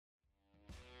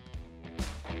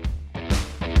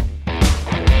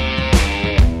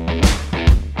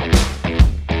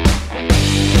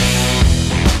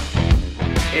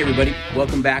everybody.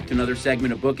 Welcome back to another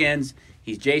segment of Bookends.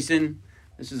 He's Jason.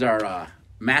 This is our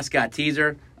mascot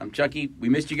teaser. I'm Chucky. We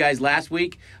missed you guys last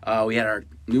week. We had our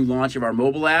new launch of our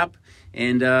mobile app.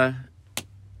 And aren't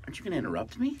you going to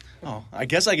interrupt me? Oh, I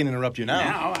guess I can interrupt you now.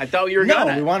 Now? I thought you were going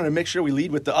to. No, we wanted to make sure we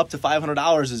lead with the up to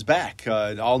 $500 is back.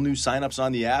 All new signups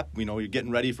on the app. You know, you're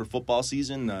getting ready for football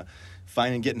season.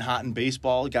 Getting hot in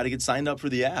baseball, got to get signed up for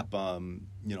the app.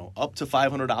 Up to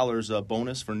 $500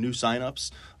 bonus for new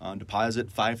signups.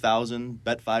 Deposit $5,000,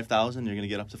 bet $5,000. You're going to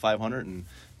get up to $500 and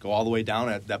go all the way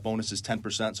down. That bonus is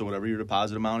 10%. So whatever your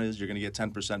deposit amount is, you're going to get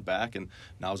 10% back. And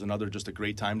now's just a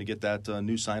great time to get that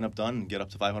new sign up done and get up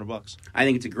to $500. I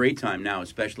think it's a great time now,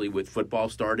 especially with football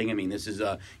starting. I mean, this is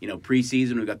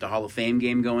preseason. We've got the Hall of Fame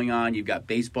game going on. You've got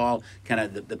baseball, kind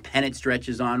of the pennant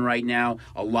stretches on right now.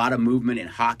 A lot of movement in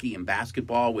hockey and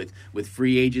basketball with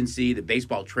free agency. The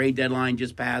baseball trade deadline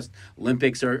just passed.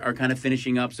 Olympics are kind of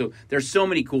finishing up. So there's so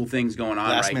many cool things going on right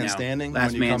now. Last man standing.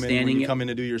 When you come in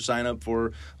to do your sign up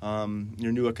for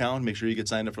your new account, make sure you get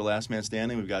signed up for Last Man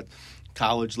Standing. We've got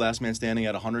college Last Man Standing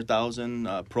at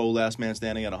 $100,000, pro Last Man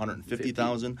Standing at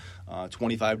 $150,000,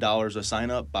 $25 a sign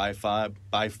up. Buy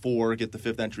four, get the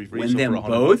fifth entry free. Win them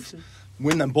both.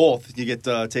 Win them both, you get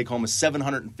take home a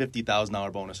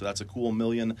 $750,000 bonus. So that's a cool $1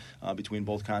 million between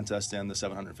both contests and the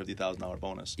 $750,000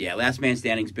 bonus. Yeah, Last Man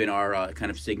Standing's been our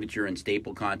kind of signature and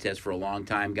staple contest for a long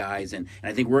time, guys. And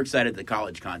I think we're excited the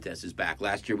college contest is back.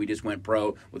 Last year we just went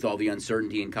pro with all the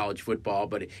uncertainty in college football,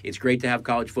 but it's great to have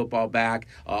college football back.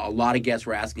 A lot of guests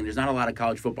were asking, there's not a lot of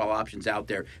college football options out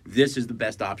there. This is the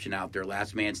best option out there.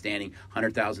 Last Man Standing,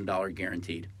 $100,000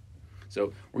 guaranteed.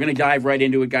 So we're going to dive right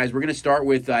into it, guys. We're going to start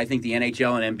with, I think, the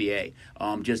NHL and NBA.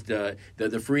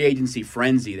 The free agency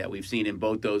frenzy that we've seen in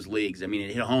both those leagues. I mean,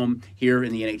 it hit home here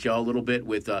in the NHL a little bit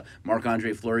with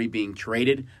Marc-Andre Fleury being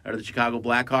traded out of the Chicago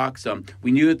Blackhawks.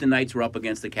 We knew that the Knights were up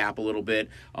against the cap a little bit.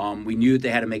 We knew that they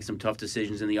had to make some tough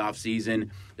decisions in the offseason.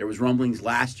 There was rumblings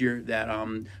last year that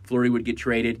Fleury would get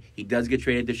traded. He does get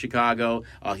traded to Chicago.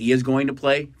 He is going to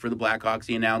play for the Blackhawks.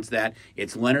 He announced that.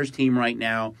 It's Leonard's team right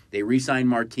now. They re-signed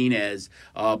Martinez.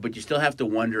 But you still have to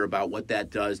wonder about what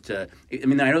that does to – I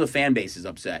mean, I know the fan base is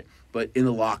upset, but in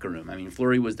the locker room. I mean,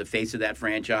 Fleury was the face of that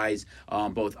franchise,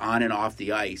 both on and off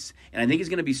the ice. And I think he's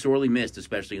going to be sorely missed,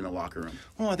 especially in the locker room.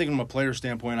 Well, I think from a player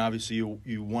standpoint, obviously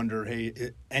you wonder,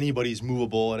 hey, anybody's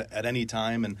movable at any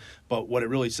time. But what it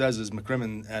really says is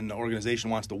McCrimmon and the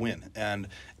organization wants to win. And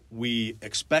we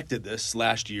expected this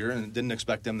last year and didn't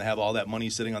expect them to have all that money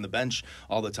sitting on the bench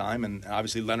all the time. And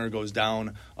obviously Leonard goes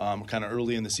down kind of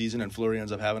early in the season, and Fleury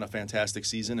ends up having a fantastic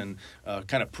season and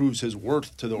kind of proves his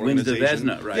worth to the organization. Wins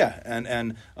the Vezina, right?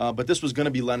 Yeah, but this was going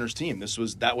to be Leonard's team.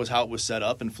 That was how it was set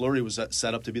up, and Fleury was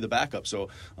set up to be the backup. So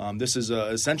this is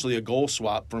essentially a goal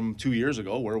swap from 2 years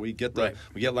ago, where we get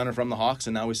Leonard from the Hawks,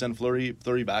 and now we send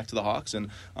Fleury back to the Hawks. And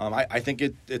I think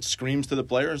it screams to the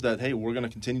players that, hey, we're going to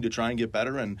continue to try and get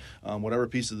better, and whatever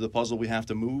pieces of the puzzle we have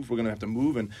to move, we're going to have to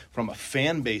move. And from a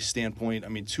fan base standpoint, I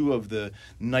mean, two of the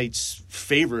Knights'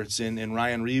 favorites in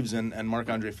Ryan Reeves and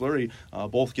Marc-Andre Fleury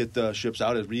both get ships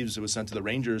out, as Reeves was sent to the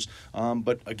Rangers.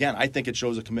 But again, I think it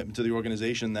shows a commitment to the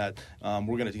organization that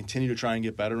we're going to continue to try and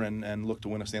get better and look to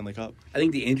win a Stanley Cup. I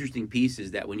think the interesting piece is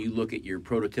that when you look at your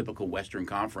prototypical Western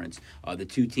Conference, the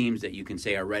two teams that you can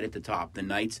say are right at the top, the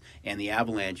Knights and the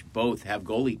Avalanche, both have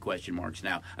goalie question marks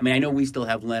now. I mean, I know we still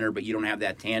have Leonard, but you don't have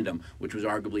that tandem, which was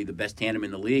arguably the best tandem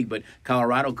in the league. But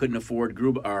Colorado couldn't afford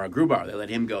Grubauer. They let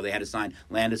him go. They had to sign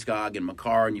Landeskog and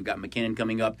Makar, and you've got McKinnon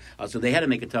coming up. So they had to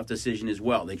make a tough decision as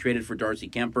well. They traded for Darcy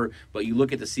Kemper, but you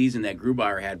look at the season that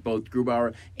Grubauer had, both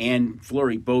Grubauer and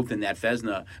Fleury both in that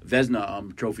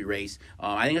Vezina trophy race.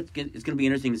 I think it's going to be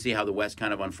interesting to see how the West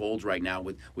kind of unfolds right now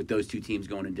with those two teams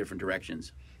going in different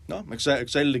directions. No, I'm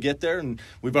excited to get there, and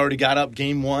we've already got up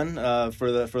Game 1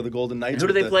 for the Golden Knights. Who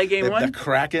do they play Game 1? The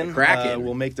Kraken. The Kraken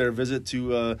will make their visit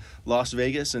to Las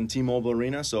Vegas and T-Mobile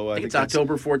Arena. So I think it's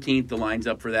October 14th. The line's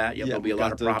up for that. There'll be a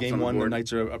lot of props Game on the 1. board. The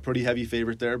Knights are a pretty heavy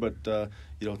favorite there, but a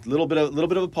little bit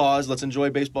of a pause. Let's enjoy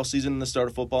baseball season and the start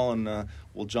of football, and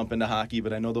we'll jump into hockey.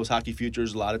 But I know those hockey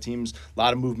futures, a lot of teams, a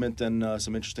lot of movement, and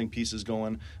some interesting pieces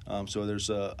going. So there's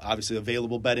obviously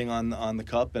available betting on the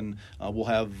Cup, and we'll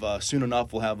have soon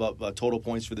enough. We'll have total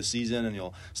points for the season, and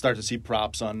you'll start to see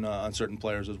props on certain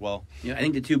players as well. Yeah, I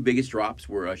think the two biggest drops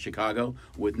were Chicago,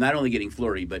 with not only getting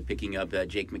Fleury, but picking up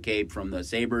Jake McCabe from the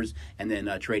Sabres, and then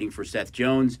trading for Seth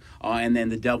Jones, and then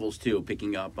the Devils too,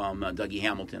 picking up Dougie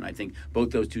Hamilton. I think both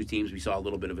both those two teams, we saw a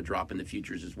little bit of a drop in the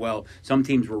futures as well. Some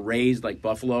teams were raised, like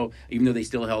Buffalo, even though they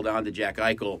still held on to Jack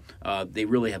Eichel. They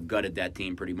really have gutted that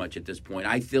team pretty much at this point.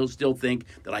 I still think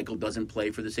that Eichel doesn't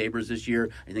play for the Sabres this year.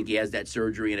 I think he has that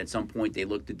surgery, and at some point they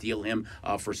look to deal him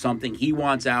for something. He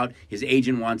wants out. His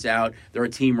agent wants out. They're a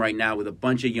team right now with a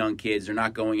bunch of young kids. They're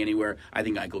not going anywhere. I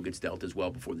think Eichel gets dealt as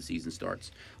well before the season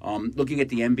starts. Looking at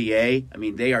the NBA, I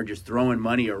mean, they are just throwing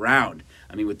money around.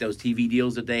 I mean, with those TV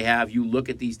deals that they have, you look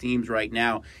at these teams right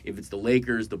now, if it's the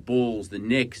Lakers, the Bulls, the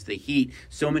Knicks, the Heat,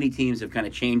 so many teams have kind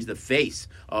of changed the face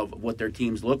of what their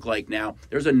teams look like now.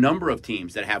 There's a number of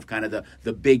teams that have kind of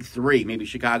the big three. Maybe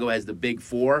Chicago has the big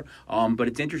four, but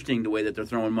it's interesting the way that they're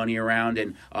throwing money around,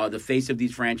 and the face of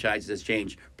these franchises has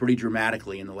changed pretty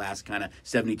dramatically in the last kind of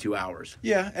 72 hours.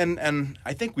 Yeah, and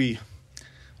I think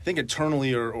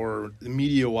internally or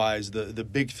media-wise, the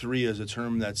big three is a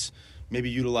term that's maybe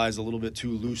utilized a little bit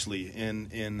too loosely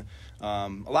in a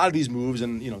lot of these moves.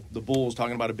 And, the Bulls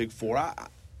talking about a big four.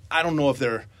 I don't know if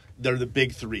they're the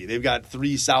big three. They've got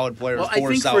three solid players,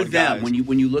 four solid guys. I think for them,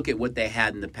 when you look at what they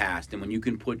had in the past, and when you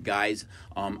can put guys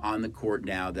on the court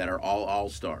now that are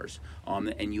all-stars,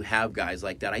 and you have guys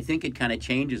like that, I think it kind of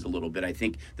changes a little bit. I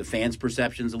think the fans'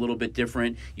 perception's a little bit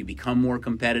different. You become more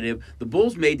competitive. The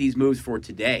Bulls made these moves for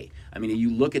today. I mean,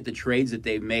 you look at the trades that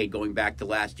they've made going back to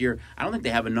last year, I don't think they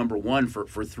have a number one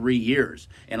for 3 years.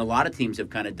 And a lot of teams have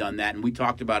kind of done that. And we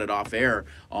talked about it off air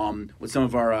with some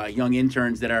of our young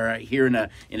interns that are here in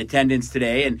attendance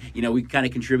today. And, we kind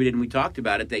of contributed and we talked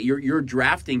about it, that you're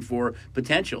drafting for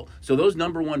potential. So those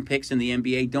number one picks in the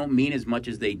NBA don't mean as much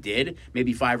as they did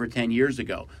maybe 5 or 10 years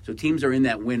ago. So teams are in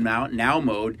that win now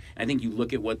mode. I think you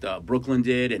look at what Brooklyn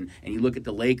did and you look at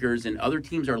the Lakers, and other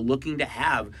teams are looking to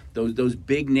have those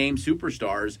big name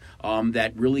superstars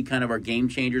that really kind of are game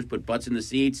changers, put butts in the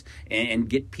seats, and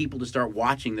get people to start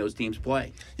watching those teams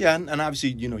play. Yeah, and obviously,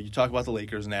 you talk about the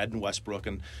Lakers and adding Westbrook,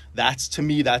 and that's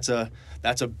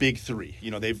a big three.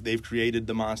 They've created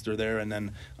the monster there, and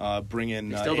then bring in.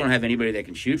 They still don't have anybody that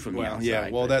can shoot from the outside. Yeah,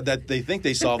 well, that they think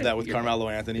they solved that with Carmelo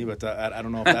Anthony, but I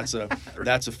don't know if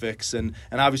that's a fix. And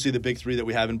obviously the big three that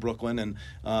we have in Brooklyn,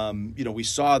 and we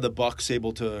saw the Bucks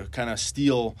able to kind of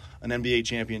steal an NBA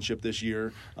championship this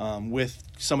year with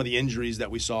some of the injuries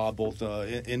that we saw both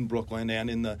in Brooklyn and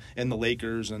in the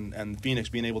Lakers, and Phoenix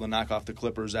being able to knock off the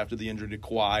Clippers after the injury to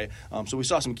Kawhi. So we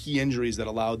saw some key injuries that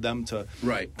allowed them to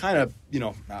kind of,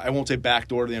 I won't say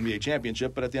backdoor to the NBA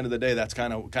championship, but at the end of the day, that's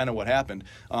kind of what happened.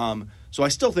 So I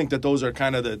still think that those are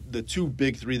kind of the two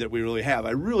big three that we really have.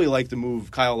 I really like to move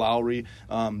Kyle Lowry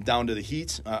down to the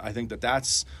Heat. I think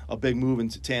that's a big move,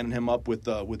 and tanning him up with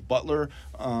Butler.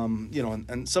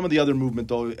 And some of the other movement,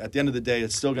 though, at the end of the day,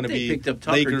 it's still going to be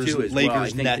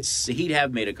Lakers, Nets. The Heat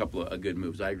have made a couple of good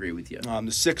moves. I agree with you.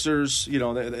 The Sixers,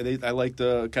 I like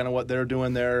the kind of what they're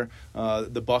doing there.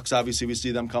 The Bucks, obviously, we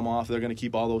see them come off. They're going to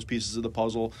keep all those pieces of the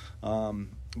puzzle.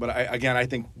 But I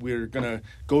think we're going to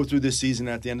go through this season.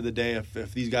 At the end of the day,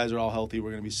 if these guys are all healthy, we're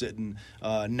going to be sitting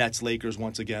Nets, Lakers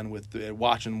once again with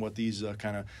watching what these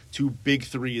kind of two big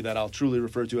three that I'll truly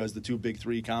refer to as the two big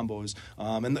three combos.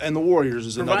 And the Warriors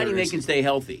is another. Providing they can stay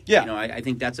healthy. Yeah. I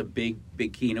think that's a big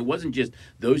key. And it wasn't just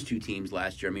those two teams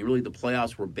last year. I mean, really the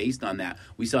playoffs were based on that.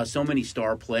 We saw so many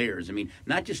star players. I mean,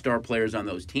 not just star players on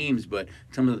those teams, but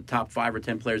some of the top 5 or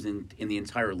 10 players in the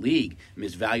entire league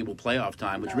miss valuable playoff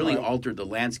time, which really altered the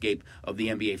landscape of the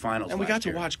NBA Finals. And we got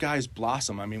to watch guys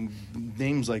blossom. I mean,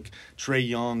 names like Trae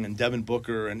Young and Devin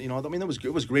Booker, and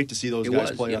it was great to see those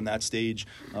guys play on that stage.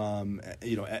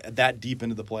 That deep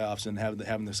into the playoffs and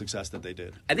having the success that they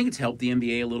did. I think it's helped the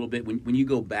NBA a little bit when you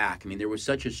go back. I mean, there was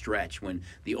such a stretch when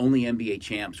the only NBA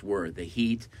champs were the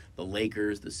Heat, the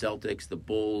Lakers, the Celtics, the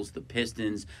Bulls, the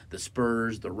Pistons, the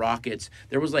Spurs, the Rockets.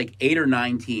 There was like 8 or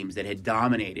 9 teams that had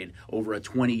dominated over a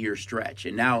 20-year stretch.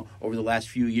 And now, over the last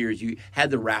few years, you had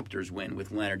the Raptors win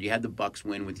with Leonard. You had the Bucks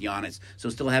win with Giannis. So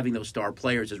still having those star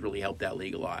players has really helped that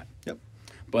league a lot. Yep.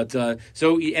 But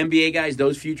so NBA guys,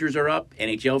 those futures are up.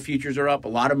 NHL futures are up. A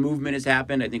lot of movement has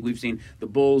happened. I think we've seen the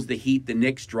Bulls, the Heat, the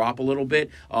Knicks drop a little bit.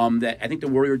 That I think the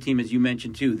Warrior team, as you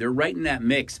mentioned too, they're right in that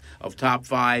mix of top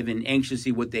 5 and anxious to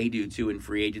see what they do too in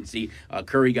free agency.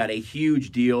 Curry got a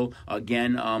huge deal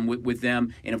again with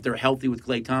them, and if they're healthy with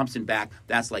Klay Thompson back,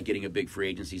 that's like getting a big free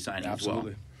agency signing as well.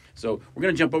 So we're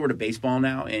going to jump over to baseball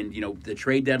now, and the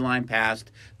trade deadline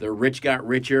passed. The rich got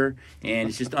richer, and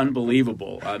it's just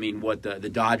unbelievable. I mean, what the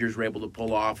Dodgers were able to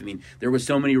pull off. I mean, there was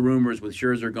so many rumors with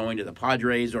Scherzer going to the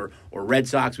Padres or Red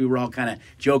Sox. We were all kind of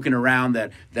joking around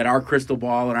that our crystal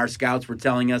ball and our scouts were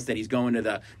telling us that he's going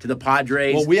to the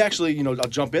Padres. Well, we actually, I'll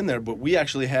jump in there, but we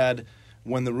actually had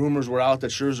when the rumors were out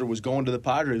that Scherzer was going to the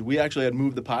Padres, we actually had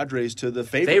moved the Padres to the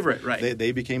favorite. Right.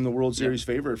 They became the World Series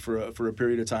favorite for a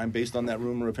period of time based on that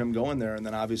rumor of him going there. And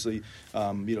then obviously,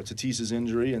 Tatis's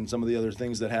injury and some of the other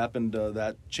things that happened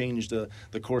that changed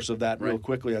the course of that real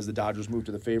quickly as the Dodgers moved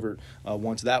to the favorite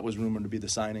once that was rumored to be the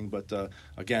signing. But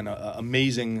again,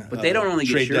 amazing. But they don't only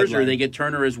get Scherzer; deadline. they get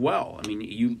Turner as well. I mean,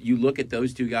 you look at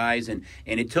those two guys, and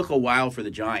it took a while for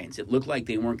the Giants. It looked like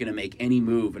they weren't going to make any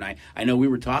move, and I know we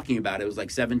were talking about it. It was like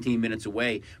 17 minutes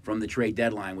away from the trade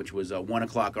deadline, which was 1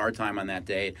 o'clock our time on that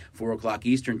day, 4 o'clock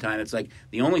Eastern time. It's like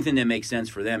the only thing that makes sense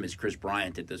for them is Chris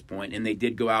Bryant at this point, and they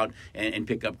did go out and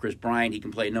pick up Chris Bryant. He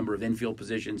can play a number of infield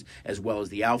positions as well as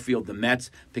the outfield. The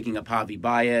Mets picking up Javi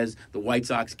Baez, the White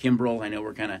Sox Kimbrel. I know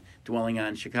we're kind of dwelling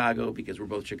on Chicago because we're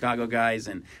both Chicago guys,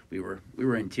 and we were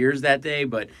in tears that day,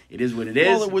 but it is what it is.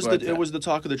 Well, it was the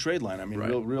talk of the trade line. I mean,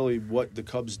 really, what the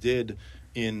Cubs did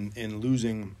in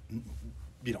losing.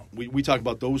 We talk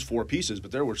about those four pieces,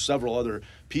 but there were several other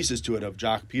pieces to it of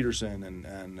Jock Peterson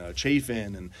and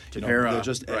Chafin and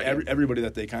everybody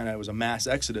that they kind of was a mass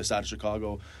exodus out of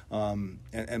Chicago, so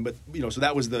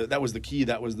that was the key.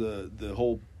 That was the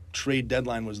whole trade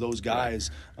deadline was those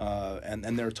guys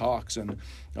and their talks, and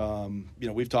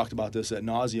we've talked about this ad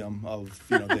nauseum of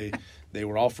they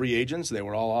were all free agents. They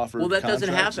were all offered. Well, that doesn't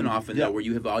happen and, often, though, where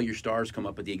you have all your stars come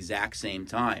up at the exact same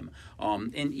time.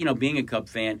 And being a Cub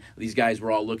fan, these guys were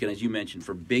all looking, as you mentioned,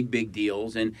 for big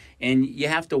deals. And you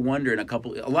have to wonder,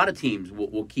 a lot of teams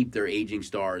will keep their aging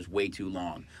stars way too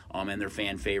long, and their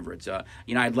fan favorites.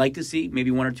 I'd like to see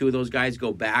maybe one or two of those guys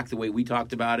go back the way we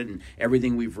talked about it, and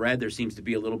everything we've read. There seems to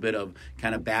be a little bit of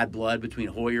kind of bad blood between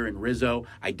Hoyer and Rizzo.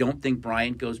 I don't think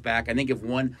Bryant goes back. I think if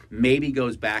one maybe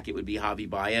goes back, it would be Javi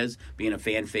Baez, being a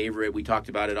fan favorite. We talked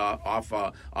about it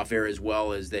off air as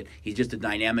well, is that he's just a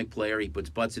dynamic player. He puts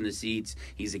butts in the seats.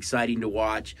 He's exciting to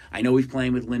watch. I know he's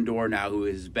playing with Lindor now, who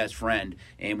is his best friend,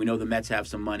 and we know the Mets have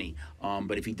some money.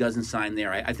 But if he doesn't sign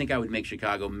there, I think I would make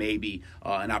Chicago maybe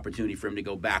an opportunity for him to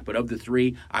go back. But of the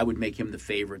three, I would make him the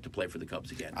favorite to play for the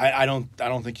Cubs again. I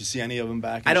don't think you see any of them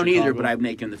back. I don't Chicago. either, but I'd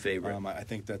make him the favorite. I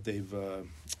think that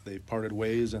they've parted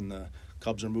ways, and the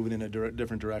Cubs are moving in a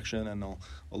different direction, and they'll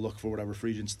look for whatever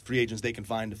free agents they can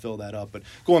find to fill that up. But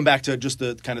going back to just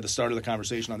the kind of the start of the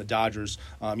conversation on the Dodgers,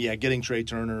 getting Trey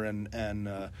Turner and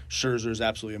Scherzer is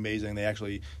absolutely amazing. They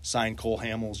actually signed Cole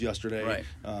Hamels yesterday. Right.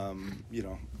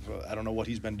 I don't know what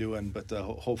he's been doing, but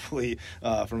hopefully,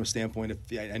 from a standpoint,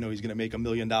 I know he's going to make $1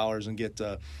 million and get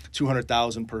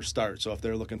 $200,000 per start. So if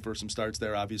they're looking for some starts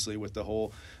there, obviously with the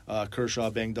whole Kershaw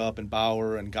banged up and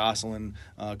Bauer and Gosselin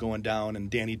going down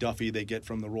and Danny Duffy they get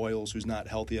from the Royals, who's not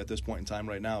healthy at this point in time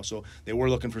right now. So they were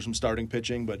looking for some starting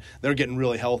pitching, but they're getting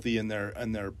really healthy in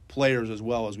their players as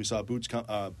well. As we saw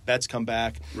Betts come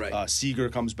back, Seager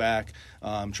comes back.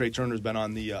 Trey Turner's been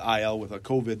on the IL with a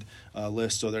COVID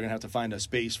list, so they're going to have to find a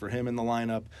space for him in the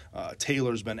lineup.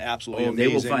 Taylor's been absolutely amazing.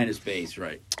 They will find a space,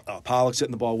 right. Pollock's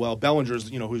hitting the ball well. Bellinger's,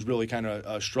 who's really kind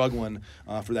of struggling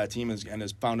for that team and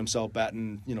has found himself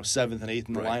batting, 7th and 8th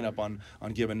in the lineup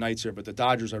on given nights here. But the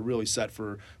Dodgers are really set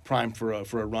for prime for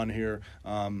a run here.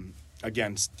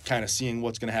 Again, kind of seeing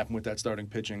what's going to happen with that starting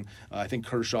pitching. I think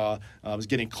Kershaw was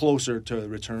getting closer to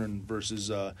return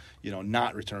versus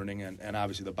not returning, and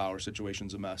obviously the Bauer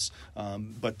situation's a mess.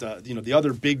 But the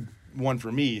other big one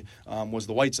for me was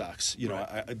the White Sox.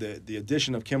 The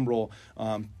addition of Kimbrel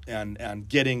and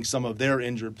getting some of their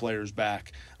injured players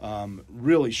back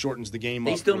really shortens the game.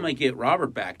 They still might get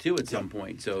Robert back too at some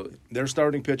point. So their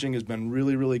starting pitching has been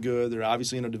really, really good. They're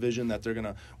obviously in a division that they're going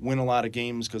to win a lot of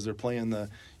games because they're playing the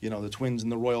Twins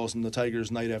and the Royals and the Tigers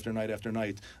night after night after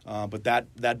night. But that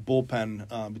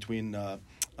bullpen between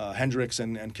Hendricks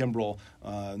and Kimbrel,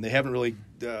 they haven't really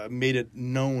made it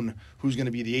known who's going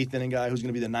to be the 8th inning guy, who's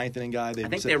going to be the 9th inning guy. I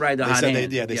think they ride the hot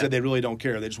hand. They said they really don't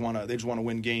care. They just want to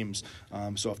win games.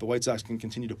 So if the White Sox can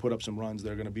continue to put up some runs,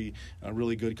 they're going to be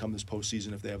really good come this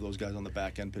postseason if they have those guys on the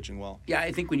back end pitching well. Yeah,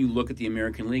 I think when you look at the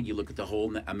American League, you look at the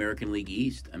whole American League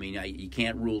East. I mean, you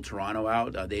can't rule Toronto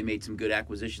out. They made some good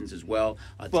acquisitions as well.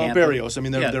 Tampa, Berrios. I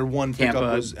mean, their one pickup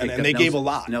was, and they gave a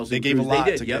lot. They gave a lot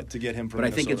to get him from Minnesota.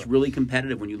 I think it's really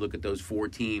competitive when you look at those four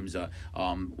teams.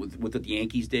 With what the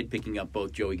Yankees did, picking up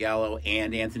both Joey Gallo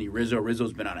and Anthony Rizzo.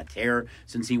 Rizzo's been on a tear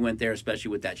since he went there,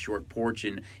 especially with that short porch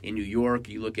in New York.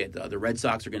 You look at the Red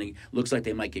Sox looks like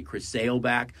they might get Chris Sale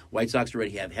back. White Sox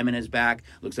already have Jimenez back.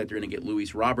 Looks like they're going to get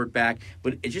Luis Robert back.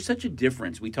 But it's just such a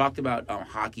difference. We talked about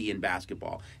hockey and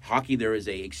basketball. Hockey, there is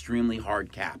a extremely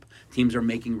hard cap. Teams are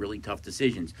making really tough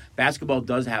decisions. Basketball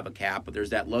does have a cap, but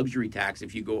there's that luxury tax.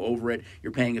 If you go over it,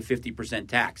 you're paying a 50%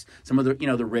 tax. Some of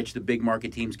the rich, the big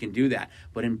market teams can do that.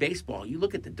 But in baseball, you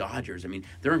look at the Dodgers. I mean,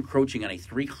 they're encroaching on a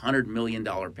 $300 million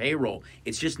payroll.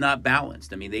 It's just not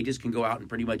balanced. I mean, they just can go out and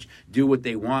pretty much do what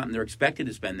they want, and they're expected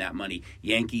to spend that money.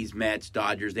 Yankees, Mets,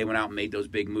 Dodgers, they went out and made those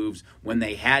big moves when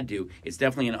they had to. It's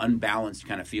definitely an unbalanced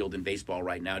kind of field in baseball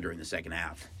right now during the second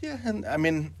half. Yeah, and I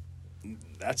mean,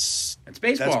 that's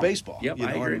baseball. That's baseball. Yep,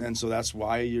 I agree. And so that's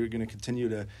why you're going to continue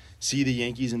to see the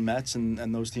Yankees and Mets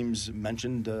and those teams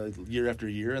mentioned year after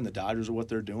year, and the Dodgers are what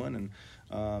they're doing.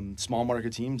 And small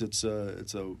market teams, it's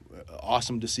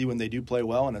awesome to see when they do play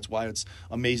well, and that's why it's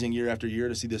amazing year after year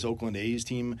to see this Oakland A's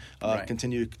team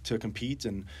continue to compete.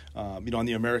 And on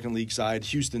the American League side,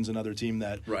 Houston's another team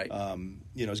that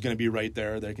is going to be right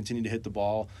there. They continue to hit the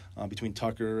ball between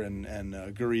Tucker and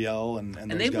Gurriel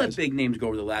and they've guys. let big names go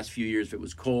over the last few years. If it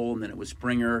was Cole and then it was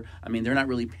Springer, I mean, they're not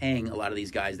really paying a lot of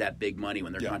these guys that big money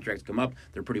when their contracts come up.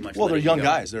 They're pretty much they're young go.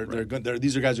 guys. They're good.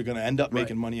 These are guys who are going to end up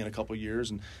making money in a couple of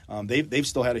years, and they've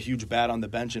still had a huge bat on the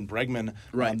bench in Bregman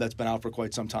that's been out for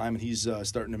quite some time, and he's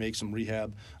starting to make some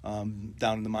rehab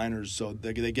down in the minors. So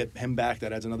they get him back.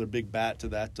 That adds another big bat to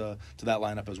that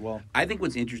lineup as well. I think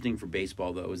what's interesting for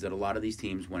baseball, though, is that a lot of these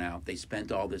teams went out. They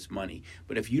spent all this money.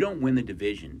 But if you don't win the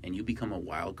division and you become a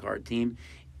wild card team,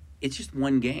 it's just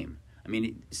one game. I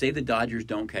mean, say the Dodgers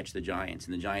don't catch the Giants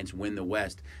and the Giants win the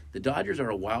West. The Dodgers are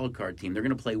a wild card team. They're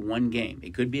going to play one game.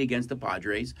 It could be against the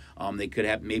Padres. They could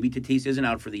have maybe Tatis isn't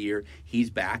out for the year. He's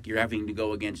back. You're having to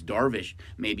go against Darvish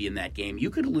maybe in that game. You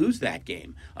could lose that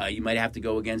game. You might have to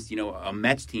go against a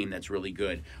Mets team that's really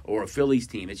good or a Phillies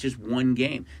team. It's just one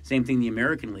game. Same thing in the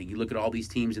American League. You look at all these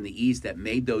teams in the East that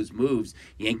made those moves.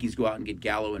 Yankees go out and get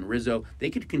Gallo and Rizzo. They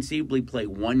could conceivably play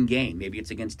one game. Maybe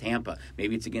it's against Tampa.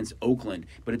 Maybe it's against Oakland.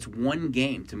 But it's one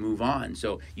game to move on.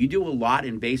 So you do a lot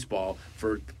in baseball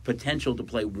for potential to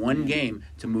play one game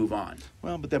to move on.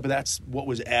 Well, but that's what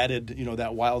was added,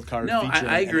 that wild card feature. No,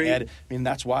 I agree. I mean,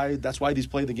 that's why these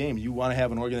play the game. You want to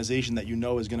have an organization that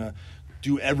is going to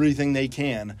do everything they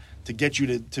can to get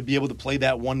you to be able to play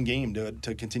that one game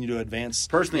to continue to advance.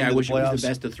 Personally, I wish it playoffs. was the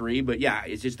best of three, but yeah,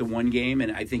 it's just the one game,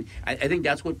 and I think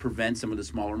that's what prevents some of the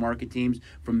smaller market teams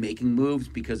from making moves,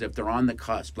 because if they're on the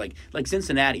cusp, like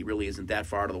Cincinnati really isn't that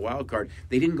far out of the wild card.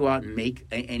 They didn't go out and make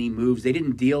any moves. They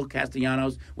didn't deal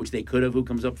Castellanos, which they could have, who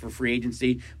comes up for free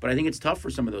agency. But I think it's tough for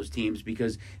some of those teams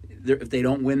because if they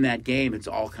don't win that game, it's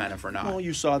all kind of for naught. Well,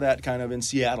 you saw that kind of in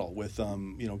Seattle with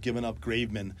giving up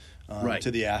Graveman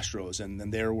to the Astros, and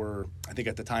then there were, I think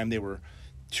at the time they were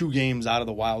 2 games out of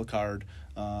the wild card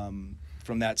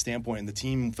from that standpoint, and the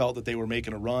team felt that they were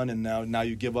making a run, and now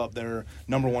you give up their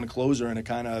number one closer, and it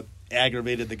kind of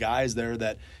aggravated the guys there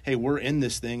that, hey, we're in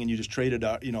this thing, and you just traded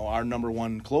our number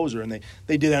one closer, and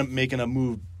they did end up making a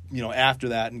move after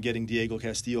that and getting Diego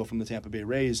Castillo from the Tampa Bay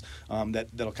Rays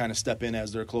that'll kind of step in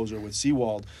as their closer with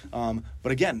Sewald.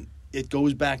 But again, it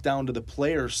goes back down to the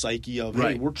player psyche of,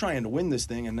 hey, we're trying to win this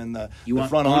thing, and then the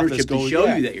front office goes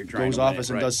off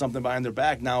and does something behind their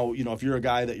back. Now, if you're a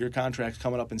guy that your contract's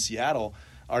coming up in Seattle,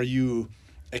 are you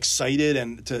excited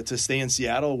and to stay in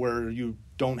Seattle where you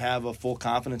don't have a full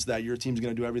confidence that your team's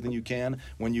going to do everything you can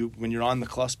when you're on the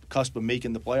cusp of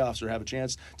making the playoffs or have a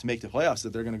chance to make the playoffs,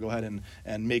 that they're going to go ahead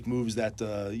and make moves that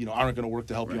aren't going to work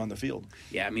to help you on the field.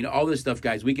 Yeah, I mean, all this stuff,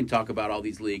 guys, we can talk about all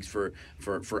these leagues for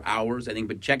hours, I think,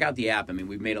 but check out the app. I mean,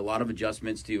 we've made a lot of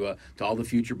adjustments to all the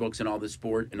future books and all the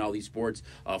sport and all these sports.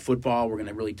 Football, we're going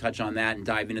to really touch on that and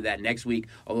dive into that next week,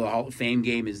 although the Hall of Fame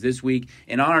game is this week.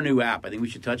 And on our new app, I think we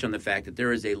should touch on the fact that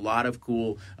there is a lot of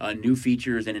cool new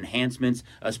features and enhancements,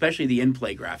 especially the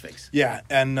in-play graphics. Yeah,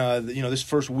 and this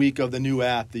first week of the new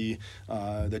app, the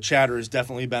chatter has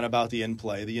definitely been about the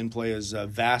in-play. The in-play is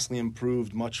vastly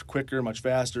improved, much quicker, much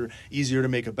faster, easier to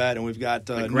make a bet, and we've got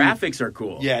the graphics are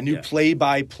cool. Yeah, new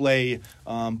play-by-play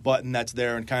button that's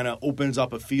there and kind of opens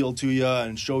up a field to you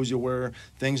and shows you where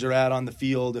things are at on the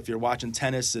field. If you're watching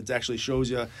tennis, it actually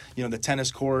shows you the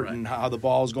tennis court and how the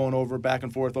ball's going back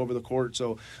and forth over the court.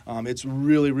 So it's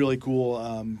really, really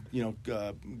cool.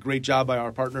 Great job by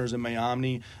our partners in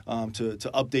Miami to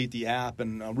update the app,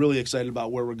 and I'm really excited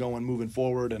about where we're going moving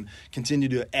forward and continue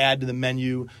to add to the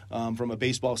menu from a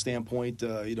baseball standpoint.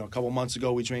 A couple months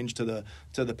ago we changed to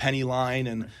the penny line,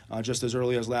 and just as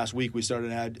early as last week we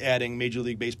started adding Major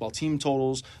League Baseball team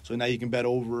totals. So now you can bet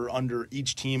over under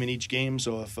each team in each game.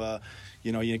 So if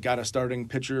you got a starting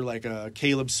pitcher like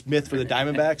Caleb Smith for the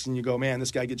Diamondbacks, and you go, man,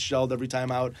 this guy gets shelled every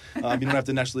time out. You don't have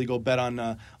to necessarily go bet on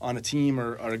a team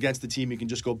or against the team. You can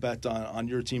just go bet on on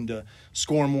your team to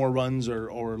score more runs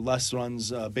or less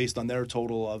runs based on their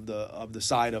total of the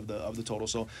side of the total.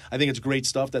 So I think it's great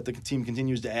stuff that the team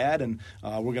continues to add, and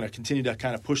we're going to continue to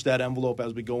kind of push that envelope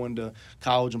as we go into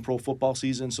college and pro football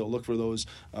season. So look for those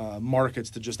markets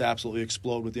to just absolutely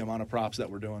explode with the amount of props that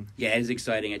we're doing. Yeah, it is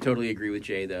exciting. I totally agree with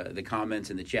Jay. The comments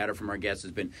and the chatter from our guests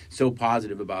has been so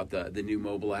positive about the new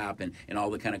mobile app and all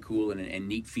the kind of cool and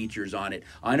neat features on it.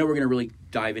 I know we're going to really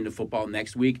dive into football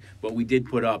next week, but we did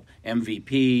put up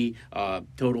MVP,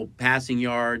 total passing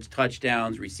yards,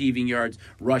 touchdowns, receiving yards,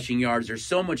 rushing yards. There's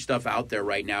so much stuff out there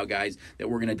right now, guys, that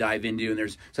we're going to dive into, and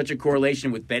there's such a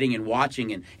correlation with betting and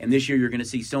watching, and this year you're going to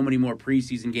see so many more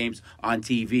preseason games on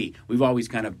TV. We've always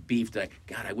kind of beefed like,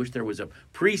 God, I wish there was a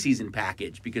preseason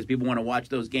package because people want to watch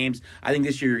those games. I think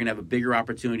this year you're going to have a bigger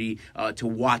opportunity to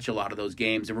watch a lot of those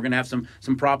games, and we're going to have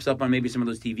some props up on maybe some of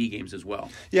those TV games as well.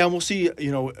 Yeah, and we'll see,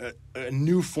 a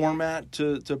new format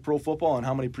to pro football and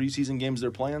how many preseason games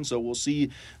they're playing. So we'll see.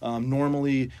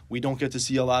 Normally, we don't get to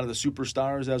see a lot of the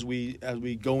superstars as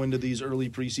we go into these early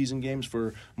preseason games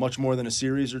for much more than a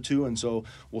series or two. And so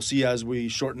we'll see as we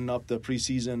shorten up the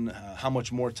preseason how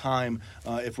much more time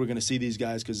if we're going to see these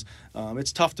guys, because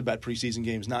it's tough to bet preseason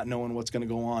games not knowing what's going to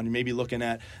go on. You may be looking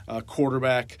at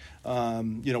quarterback,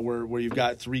 where you've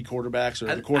got three quarterbacks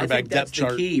or the quarterback depth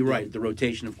chart. That's the key, right? The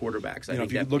rotation of quarterbacks.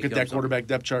 If you look at that quarterback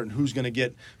depth chart and who's going to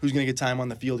get time on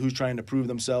the field, who's trying to prove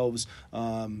themselves,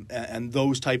 and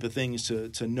those type of things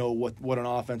to know what an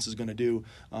offense is going to do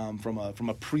from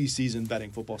a preseason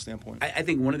betting football standpoint. I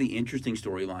think one of the interesting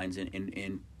storylines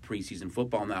in preseason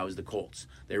football now is the Colts.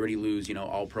 They already lose,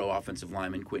 all-pro offensive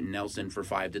lineman Quentin Nelson for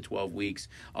 5 to 12 weeks.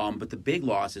 But the big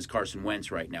loss is Carson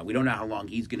Wentz right now. We don't know how long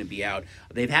he's going to be out.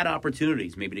 They've had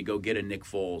opportunities maybe to go get a Nick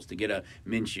Foles, to get a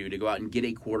Minshew, to go out and get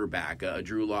a quarterback, a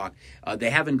Drew Lock. They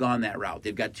haven't gone that route.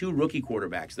 They've got two rookie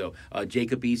quarterbacks, though,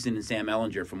 Jacob Eason and Sam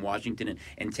Ehlinger from Washington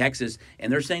and Texas.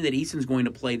 And they're saying that Eason's going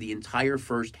to play the entire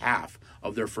first half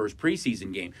of their first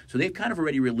preseason game. So they've kind of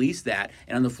already released that.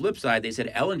 And on the flip side, they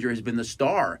said Ehlinger has been the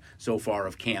star so far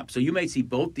of camp. So you may see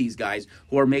both these guys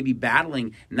who are maybe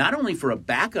battling not only for a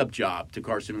backup job to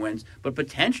Carson Wentz, but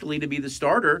potentially to be the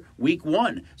starter week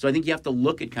one. So I think you have to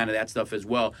look at kind of that stuff as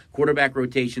well. Quarterback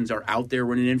rotations are out there.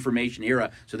 We're in an information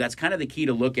era. So that's kind of the key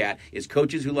to look at is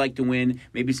coaches who like to win,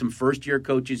 maybe some first-year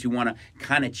coaches who want to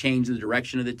kind of change the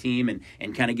direction of the team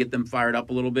and kind of get them fired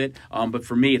up a little bit. But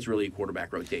for me, it's really a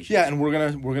quarterback rotation. Yeah, and we're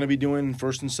gonna be doing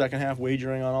first and second half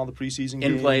wagering on all the preseason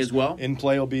games. In play as well? In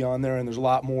play will be on there, and there's a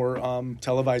lot more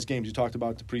televised games. You talked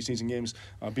about the preseason games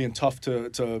being tough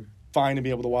to find and be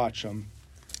able to watch.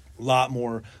 A lot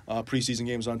more preseason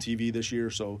games on TV this year,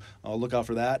 so look out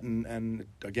for that. And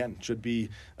again, should be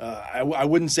I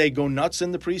wouldn't say go nuts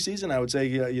in the preseason. I would say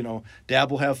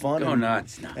dabble, have fun, go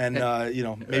nuts, and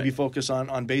maybe focus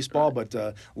on baseball. Right. But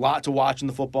a lot to watch in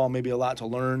the football, maybe a lot to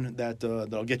learn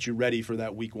that'll get you ready for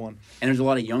that week one. And there's a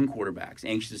lot of young quarterbacks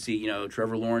anxious to see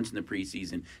Trevor Lawrence in the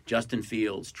preseason, Justin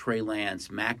Fields, Trey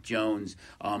Lance, Mac Jones,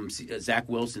 Zach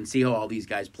Wilson. See how all these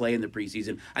guys play in the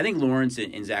preseason. I think Lawrence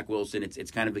and Zach Wilson,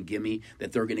 it's kind of a gimme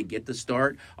that they're going to get the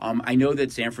start. I know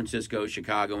that San Francisco,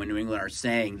 Chicago, and New England are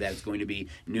saying that it's going to be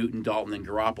Newton, Dalton, and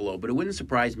Garoppolo, but it wouldn't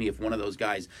surprise me if one of those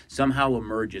guys somehow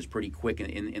emerges pretty quick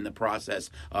in the process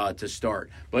to start.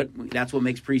 But that's what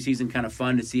makes preseason kind of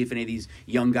fun, to see if any of these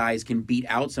young guys can beat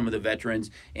out some of the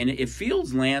veterans. And if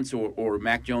Fields, Lance, or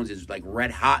Mac Jones is like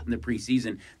red hot in the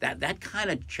preseason, that kind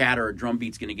of chatter or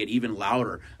drumbeat's going to get even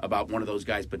louder about one of those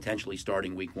guys potentially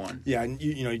starting week one. Yeah, and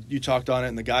you talked on it,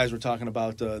 and the guys were talking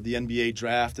about the NBA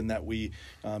draft, and that we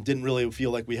didn't really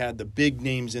feel like we had the big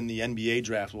names in the NBA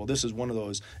draft. Well, this is one of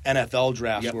those NFL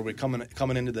drafts where we're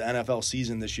coming into the NFL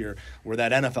season this year, where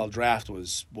that NFL draft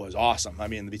was awesome. I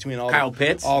mean, between all Kyle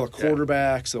Pitts, all the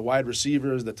quarterbacks, the wide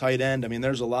receivers, the tight end. I mean,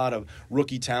 there's a lot of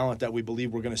rookie talent that we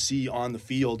believe we're going to see on the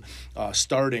field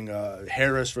starting.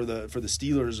 Harris for the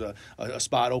Steelers, a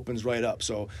spot opens right up.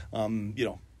 So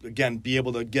again, be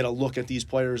able to get a look at these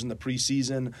players in the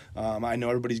preseason. I know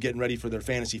everybody's getting ready for their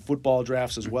fantasy football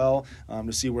drafts as well,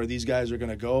 to see where these guys are going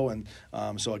to go. And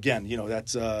so again,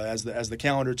 that's as the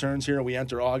calendar turns here, we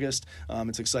enter August.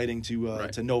 It's exciting to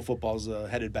know football's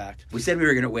headed back. We said we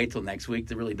were going to wait till next week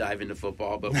to really dive into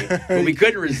football, but we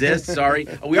couldn't resist. Sorry.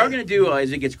 We are going to do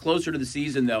as it gets closer to the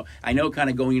season, though. I know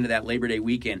kind of going into that Labor Day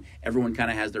weekend, everyone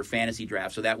kind of has their fantasy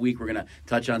draft. So that week we're going to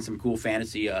touch on some cool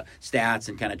fantasy stats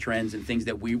and kind of trends and things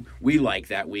that we like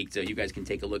that week, so you guys can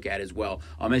take a look at as well.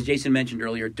 As Jason mentioned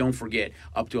earlier, don't forget,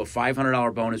 up to a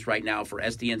 $500 bonus right now for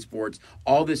STN Sports.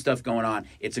 All this stuff going on.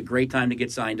 It's a great time to get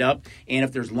signed up. And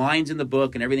if there's lines in the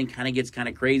book and everything kind of gets kind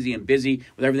of crazy and busy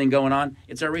with everything going on,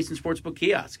 it's our Racing Sportsbook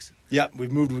kiosks. Yeah,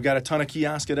 we've got a ton of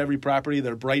kiosks at every property.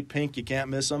 They're bright pink. You can't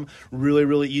miss them. Really,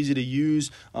 really easy to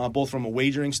use, both from a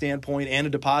wagering standpoint and a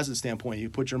deposit standpoint. You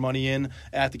put your money in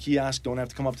at the kiosk, don't have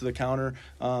to come up to the counter,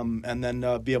 and then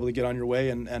be able to get on your way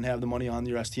and have the money on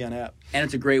your STN app. And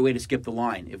it's a great way to skip the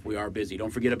line if we are busy.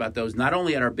 Don't forget about those, not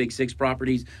only at our Big Six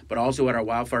properties, but also at our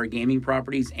Wildfire Gaming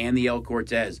properties and the El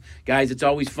Cortez. Guys, it's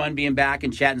always fun being back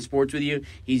and chatting sports with you.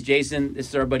 He's Jason. This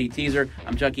is our buddy Teaser.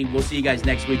 I'm Chucky. We'll see you guys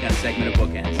next week on a segment of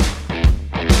Bookends.